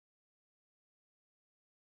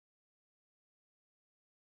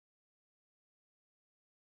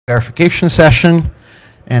verification session.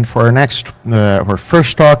 And for our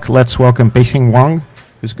first talk, let's welcome Peixin Wang,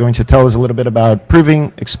 who's going to tell us a little bit about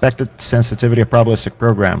proving expected sensitivity of probabilistic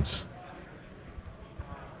programs.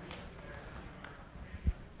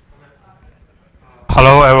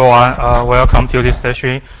 Hello everyone, welcome to this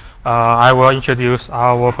session. I will introduce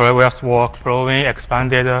our previous work proving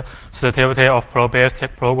expanded sensitivity of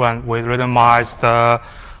probabilistic program with randomized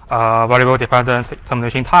variable-dependent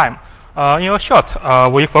termination time. In short,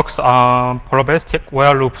 we focus on probabilistic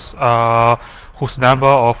while loops whose number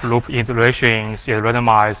of loop iterations is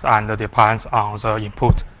randomized and depends on the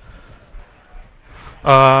input.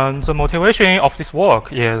 The motivation of this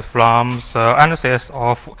work is from the analysis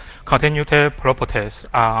of continuity properties.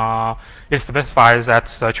 It specifies that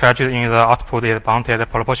the change in the output is bounded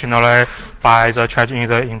proportionally by the change in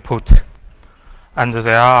the input. And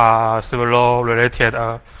there are several related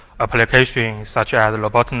applications such as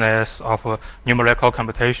robustness of numerical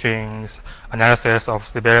computations, analysis of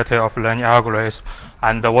stability of learning algorithms,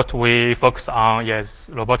 and what we focus on is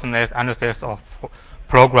robustness analysis of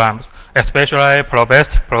programs, especially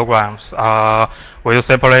probabilistic programs with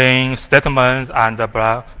sampling statements and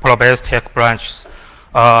probabilistic branches.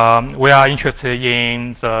 We are interested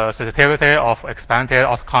in the sensitivity of expanded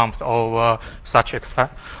outcomes over such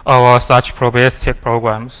probabilistic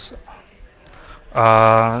programs.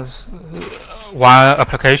 One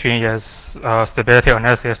application is stability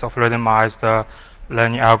analysis of randomized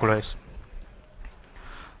learning algorithms.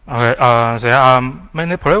 Okay, there are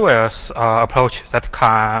many previous approaches that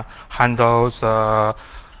can handle the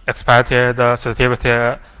expected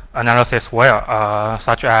sensitivity analysis well,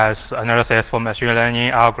 such as analysis for machine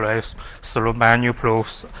learning algorithms through manual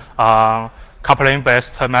proofs.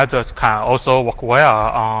 Coupling-based methods can also work well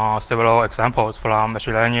on several examples from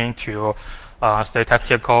machine learning to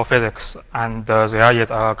statistical physics, and there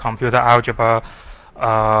is a computer algebra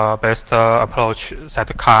based approach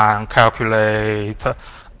that can calculate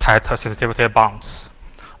tight sensitivity bounds.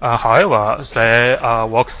 However, they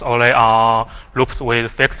works only on loops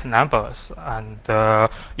with fixed numbers, and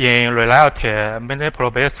in reality, many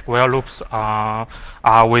probabilistic while loops are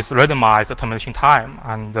with randomized termination time,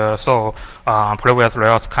 and so previous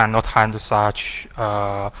results cannot handle such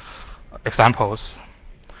examples.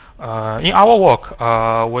 In our work,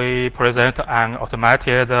 we present an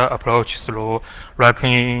automated approach through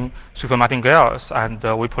wrapping supermartingales, and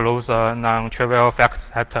we prove the non-trivial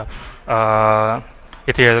fact that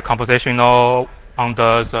it is compositional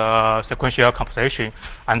under the sequential composition,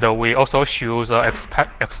 and we also show the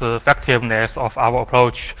effectiveness of our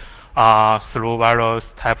approach through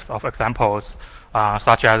various types of examples,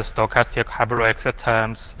 such as stochastic hybrid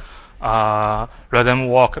systems, random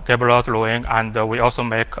walk Gabriel's ruling, and we also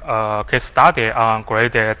make a case study on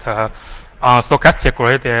stochastic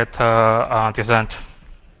graded descent.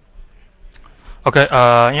 Okay,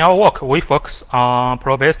 in our work, we focus on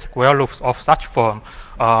probabilistic while loops of such form,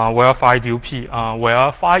 where phi due p,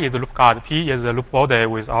 where phi is the loop guard, p is the loop body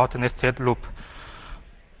without nested loop.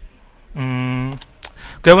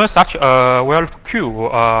 Given such a while loop Q,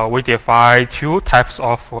 we define two types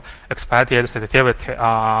of expected sensitivity.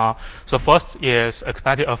 The first is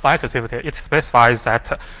expected affine sensitivity. It specifies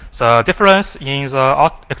that the difference in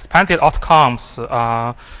the expected outcomes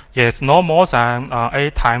is no more than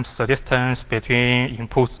A times the distance between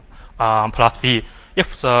inputs plus B.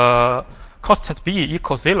 If the constant B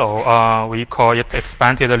equals 0, we call it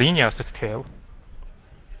expanded linear sensitive.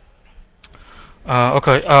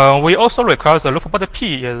 We also require the loop body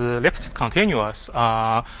P is ellipsis continuous,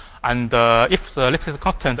 and if the ellipsis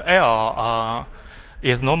constant L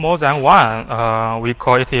is no more than 1, we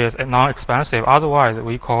call it is non-expansive. Otherwise,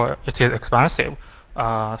 we call it is expansive.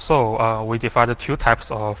 So we define two types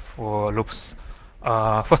of loops.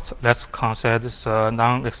 First, let's consider the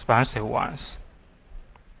non-expansive ones.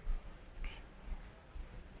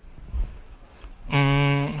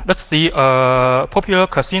 Let's see a popular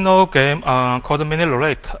casino game called Mini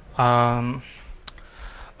Roulette. A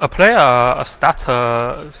player starts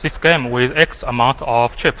this game with X amount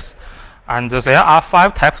of chips, and there are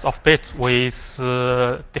 5 types of bits with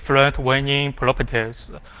different winning properties.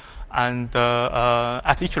 And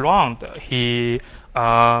at each round, he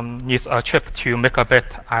needs a chip to make a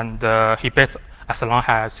bet, and he bets as long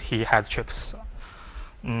as he has chips.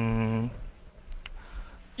 In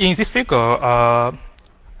this figure,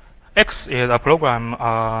 X is a program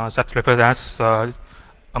that represents the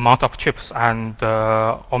amount of chips, and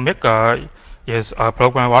omega is a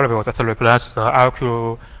program variable that represents the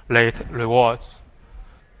accurate rewards.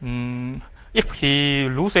 If he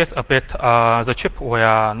loses a bit, the chip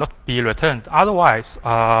will not be returned. Otherwise,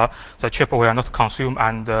 the chip will not consume,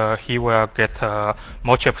 and he will get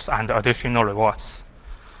more chips and additional rewards.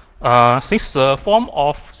 Since the form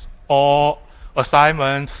of all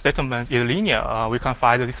assignment statements is linear, we can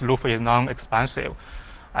find this loop is non-expansive.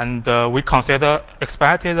 And we consider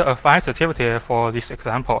expected affine sensitivity for this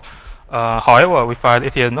example. However, we find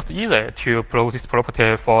it is not easy to prove this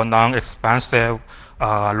property for non-expansive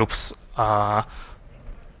loops. The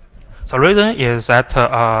reason is that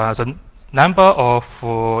the number of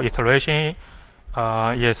iteration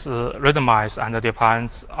is randomized and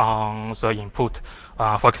depends on the input.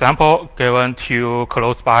 For example, given two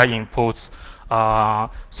close by inputs,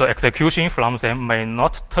 the execution from them may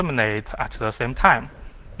not terminate at the same time.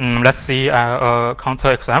 Let's see a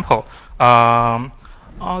counter example. On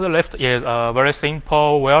the left is a very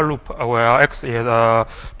simple while loop where x is a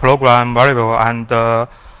program variable and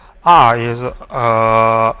r is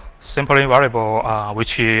a sampling variable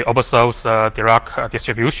which observes the Dirac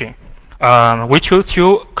distribution. We choose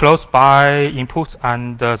two close by inputs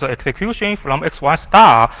and the execution from x1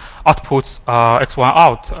 star outputs x1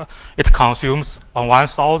 out. It consumes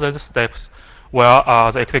 1,000 steps, where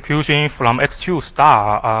the execution from x2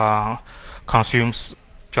 star consumes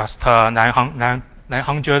just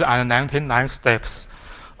 999 steps.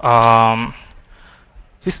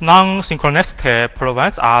 This non-synchronicity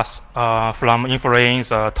prevents us from inferring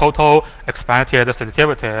the total expected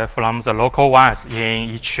sensitivity from the local ones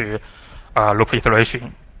in each loop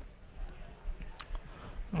iteration.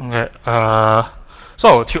 Okay.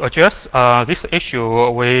 So to address this issue,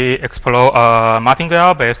 we explore a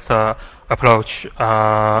martingale-based approach.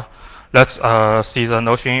 Let's see the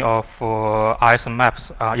notion of ISM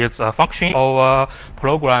maps. It's a function of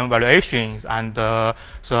program valuations, and the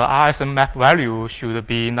ISM map value should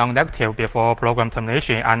be non-negative before program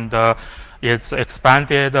termination, and its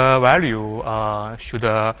expanded value should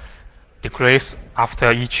decrease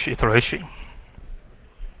after each iteration.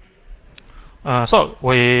 So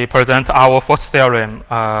we present our first theorem.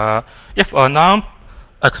 If a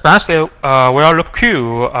non-expansive while loop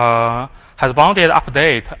Q has bounded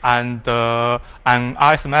update and an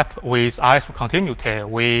ISM map with ISM continuity,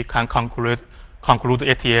 we can conclude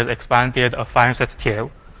it is expanded affine sensitive.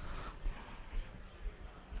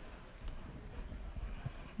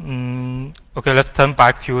 Okay, let's turn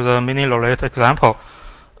back to the mini-Lorette example.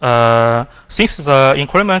 Since the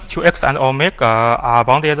increments to x and omega are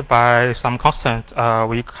bounded by some constant,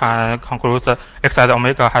 we can conclude that x and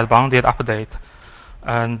omega has bounded update.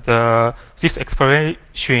 And this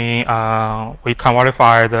explanation, we can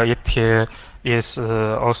verify that it is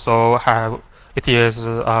also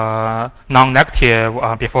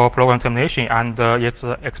non-negative before program termination, and its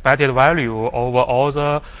expected value over all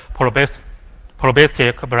the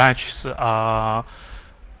probabilistic branches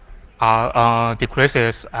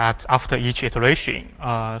decreases after each iteration.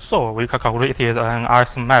 So we can conclude it is an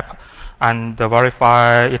ISM map and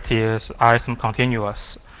verify it is ISM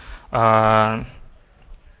continuous.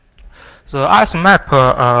 The ISM map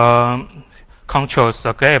controls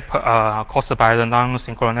the gap caused by the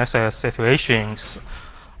non-synchronous situations.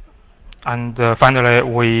 And finally,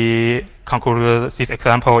 we conclude this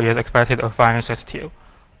example is expected affine sensitive.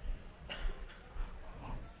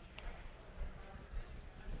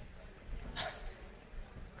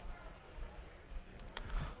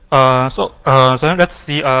 Then let's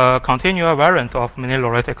see a continuous variant of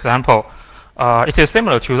mini-Lorette example. It is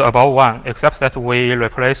similar to the above one, except that we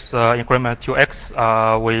replace the increment to x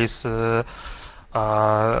with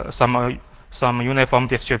some uniform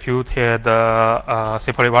distributed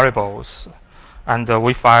simple variables, and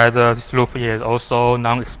we find this loop is also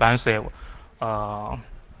non-expansive.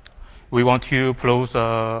 We want to prove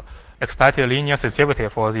the expected linear sensitivity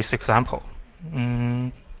for this example.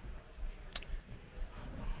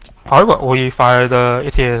 However, we find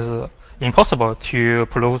it is impossible to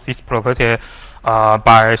prove this property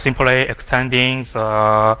by simply extending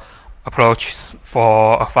the approach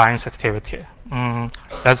for affine sensitivity.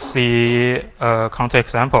 Let's see a counter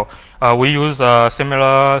example. We use a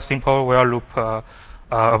similar simple while loop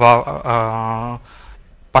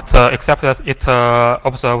but except that it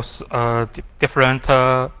observes a different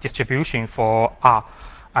distribution for R,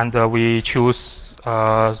 and we choose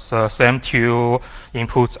the same two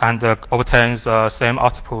inputs and obtain the same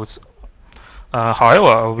outputs.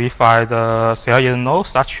 However, we find there is no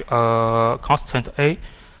such constant A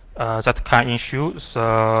that can ensure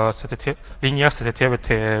the linear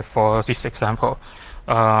sensitivity for this example.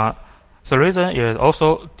 The reason is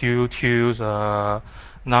also due to the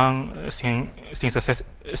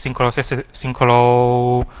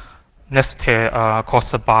synchronicity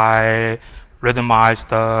caused by randomize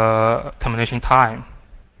the termination time.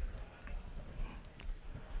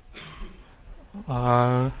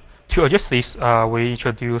 To adjust this, we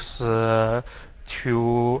introduce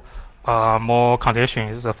two more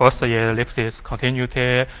conditions. The first is ellipsis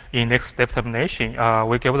continuity in next step termination.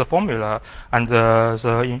 We give the formula, and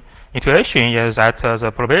the intuition is that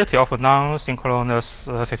the probability of a non-synchronous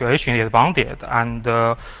situation is bounded, and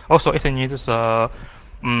also it needs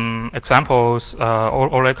examples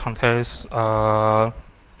only contains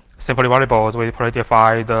simple variables with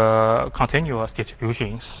predefined continuous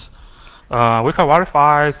distributions. We can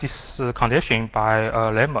verify this condition by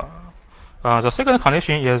a lemma. The second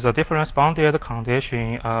condition is a difference-bounded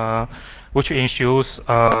condition, which ensures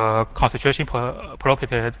concentration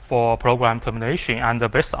property for program termination. And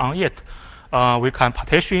based on it, we can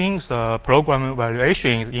partition the program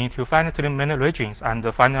evaluations into finitely many regions.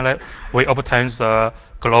 And finally, we obtain the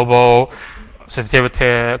global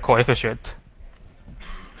sensitivity coefficient.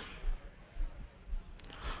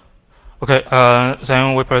 Okay,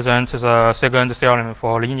 then we present the second theorem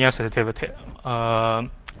for linear sensitivity.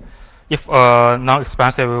 If a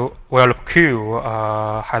non-expansive loop Q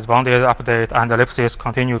has bounded update and ellipsis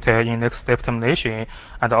continuity in next step termination,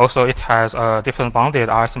 and also it has a different bounded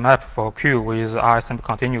RS map for Q with RSM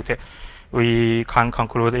continuity, we can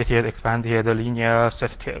conclude it is expanded linear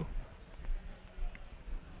sensitive.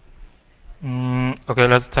 Okay,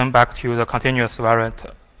 let's turn back to the continuous variant.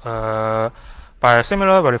 By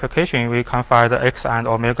similar verification, we can find X and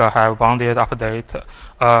omega have bounded update,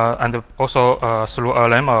 and also through a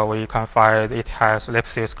lemma, we can find it has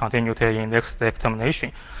ellipsis continuity in next step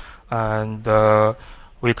termination, and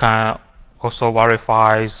we can also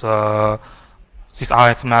verify this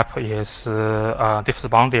RS map is difference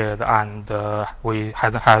bounded, and we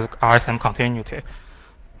has RSM continuity.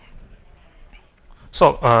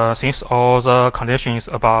 So since all the conditions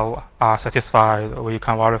above are satisfied, we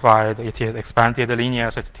can verify it is expanded linear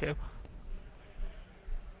sensitive.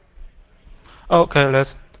 Okay,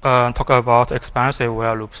 let's talk about expansive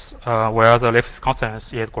while loops, where the ellipsis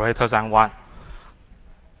constant is greater than 1.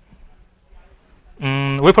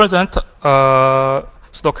 We present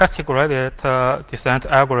stochastic gradient descent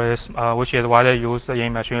algorithm, which is widely used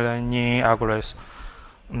in machine learning algorithms.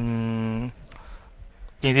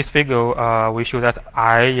 In this figure, we show that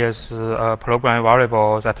I is a program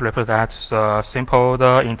variable that represents the simple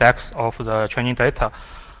index of the training data.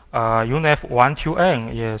 Unif 1 to n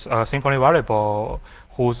is a simple variable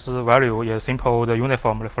whose value is simple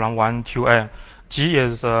uniformly from 1 to n. G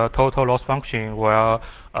is the total loss function, where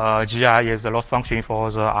Gi is the loss function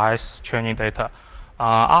for the ith training data.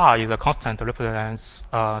 R is a constant represents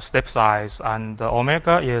step size, and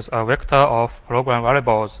omega is a vector of program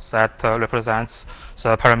variables that represents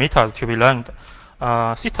the parameter to be learned.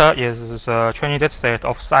 Theta is the training data set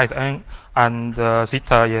of size n, and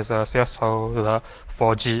zeta is a threshold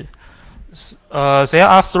for G. There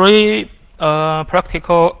are three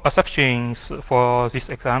practical exceptions for this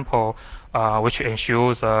example, which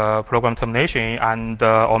ensures program termination and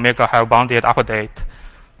omega have bounded update.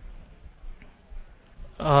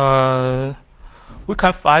 We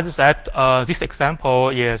can find that this example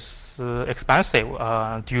is expansive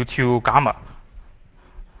due to gamma.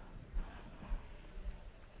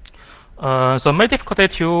 The main difficulty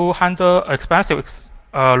to handle expansive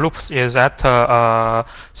loops is that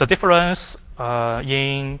the difference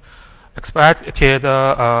in expected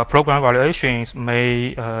program valuations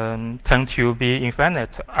may tend to be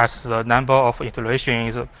infinite as the number of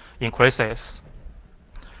iterations increases.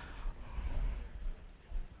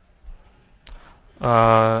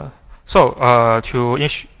 So to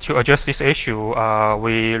address this issue,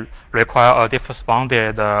 we require a difference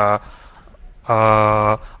bounded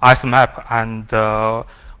ice map, and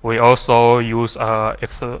we also use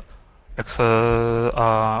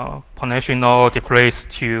exponential decrease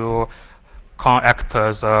to counteract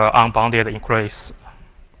the unbounded increase.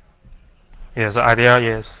 Yeah, the idea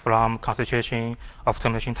is from concentration of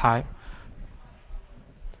termination time.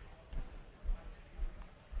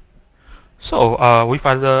 So we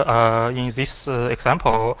find in this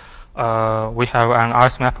example, we have an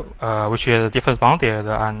RS map which is difference bounded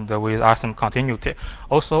and with RSM continuity.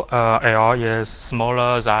 Also, L is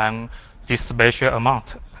smaller than this spatial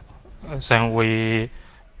amount. Then we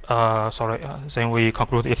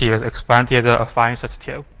conclude it is expanded affine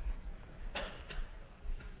sensitive.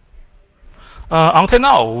 Until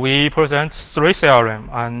now, we present three theorems,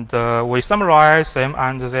 and we summarize them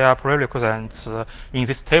and their prerequisites in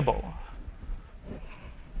this table.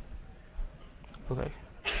 Okay.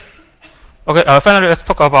 Finally, let's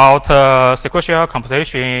talk about sequential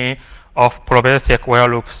computation of probabilistic while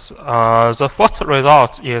loops. The first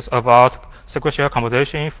result is about sequential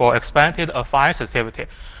computation for expanded affine sensitivity.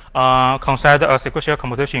 Consider a sequential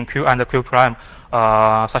computation Q and Q prime,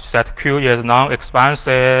 such that Q is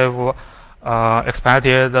non-expansive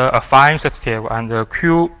expanded affine sensitive, and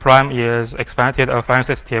Q prime is expanded affine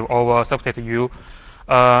sensitive over subset U.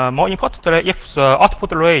 More importantly, if the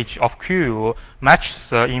output range of Q matches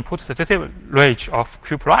the input sensitive range of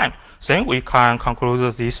Q prime, then we can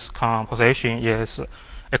conclude this composition is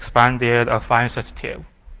expanded affine sensitive.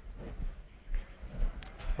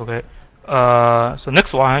 Okay. So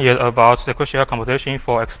next one is about sequential computation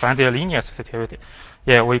for expanded linear sensitivity.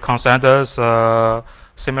 Yeah, we consider the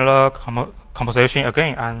similar composition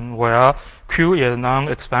again, and where Q is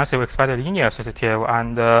non-expansive expanded linear sensitive,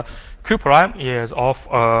 and Q prime is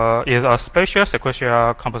a spatial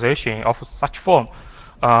sequential composition of such form.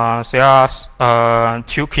 There are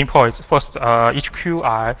two key points. First, each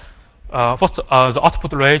Qi the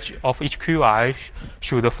output range of each Qi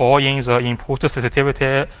should fall in the input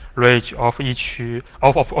sensitivity range of each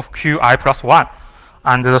of Qi plus 1.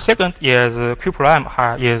 And the second is Q prime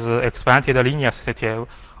is expanded linear sensitive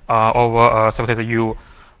over subset U.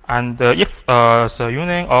 And if the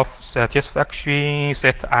union of satisfaction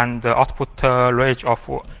set and the output range of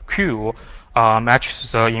Q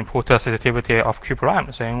matches the input sensitivity of Q prime,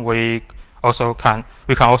 then we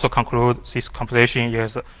can also conclude this composition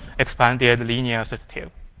is expanded linear sensitive.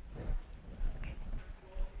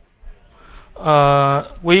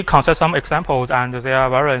 We consider some examples and their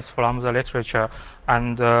variants from the literature,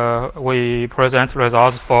 and we present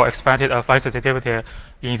results for expanded affine sensitivity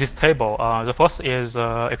in this table. The first is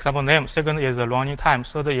example name, second is running time,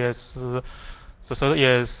 third is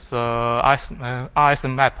RS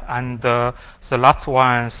map, and the last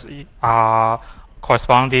ones are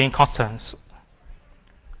corresponding constants.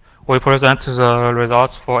 We present the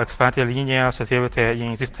results for expanded linear sensitivity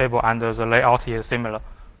in this table, and the layout is similar.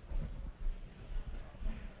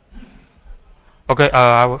 Okay,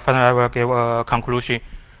 finally I will give a conclusion.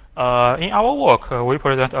 In our work, we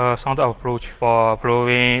present a sound approach for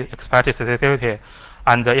proving expected sensitivity,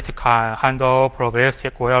 and it can handle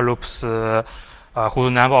probabilistic while loops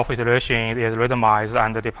whose number of iterations is randomized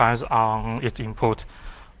and depends on its input.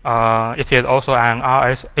 It is also an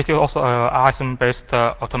RSM-based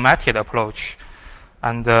automated approach,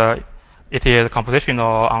 and it is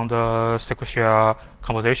compositional on the sequential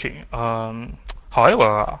composition.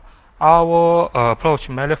 However, our approach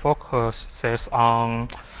mainly focuses on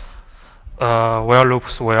while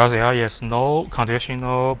loops where there is no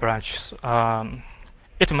conditional branches.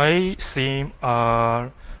 It may seem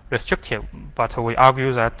restrictive, but we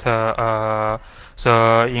argue that the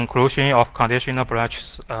inclusion of conditional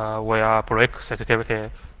branches will break sensitivity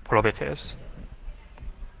properties.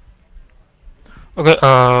 Okay,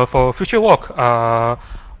 for future work,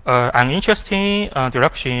 an interesting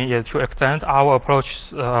direction is to extend our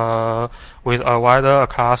approach with a wider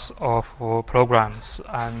class of programs,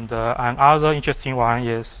 and another interesting one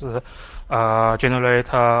is generate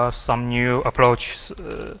some new approaches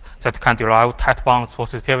that can derive tight bounds for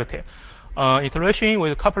sensitivity. Iteration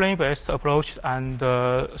with coupling-based approach and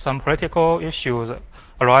some practical issues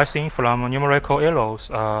arising from numerical errors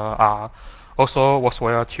are also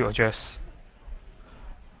worthwhile to address.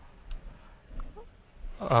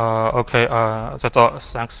 Okay, that's all.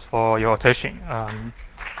 Thanks for your attention.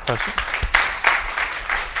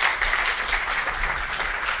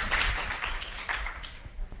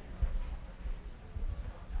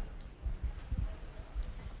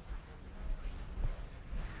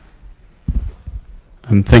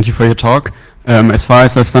 Thank you for your talk. As far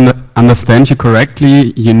as I understand you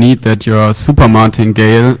correctly, you need that your super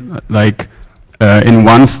martingale, like in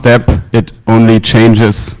one step, it only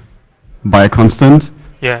changes by a constant.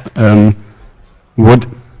 Yeah. Would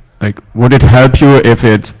it help you if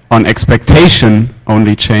it on expectation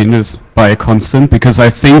only changes by a constant? Because I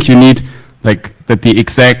think you need like that the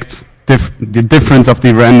exact the difference of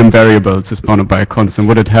the random variables is bounded by a constant.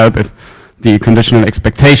 Would it help if the conditional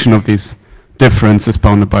expectation of these difference is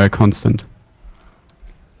bounded by a constant?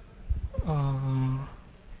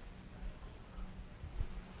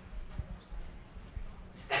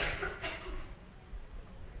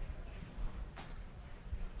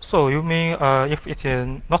 So you mean if it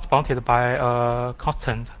is not bounded by a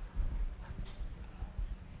constant?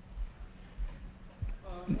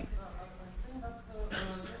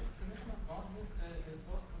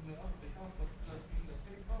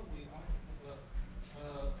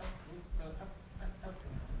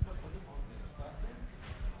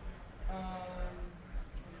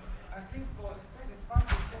 I think for expected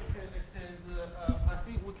function it is. I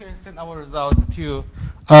think we can extend our result to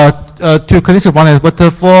conditional boundedness. But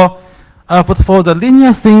for But for the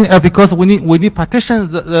linear thing, because we need partition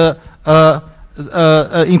into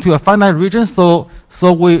a finite region, so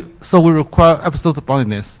we require absolute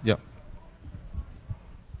boundedness. Yeah.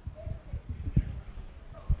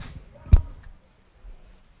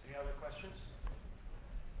 Any other questions?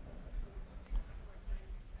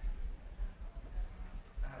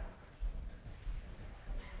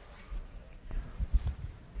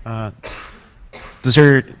 Does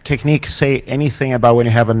your technique say anything about when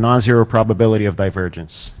you have a non-zero probability of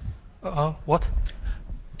divergence? What?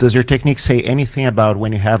 Does your technique say anything about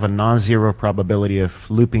when you have a non-zero probability of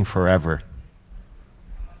looping forever?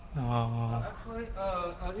 Actually,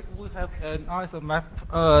 if we have an RSA map,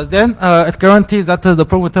 then it guarantees that the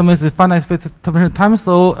problem terminates with finite space termination time.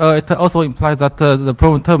 So it also implies that the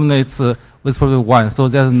problem terminates with probability 1. So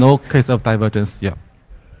there's no case of divergence. Yeah.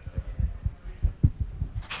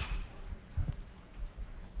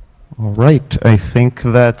 All right, I think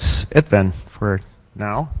that's it then for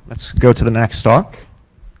now. Let's go to the next talk.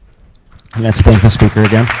 And let's thank the speaker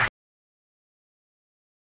again.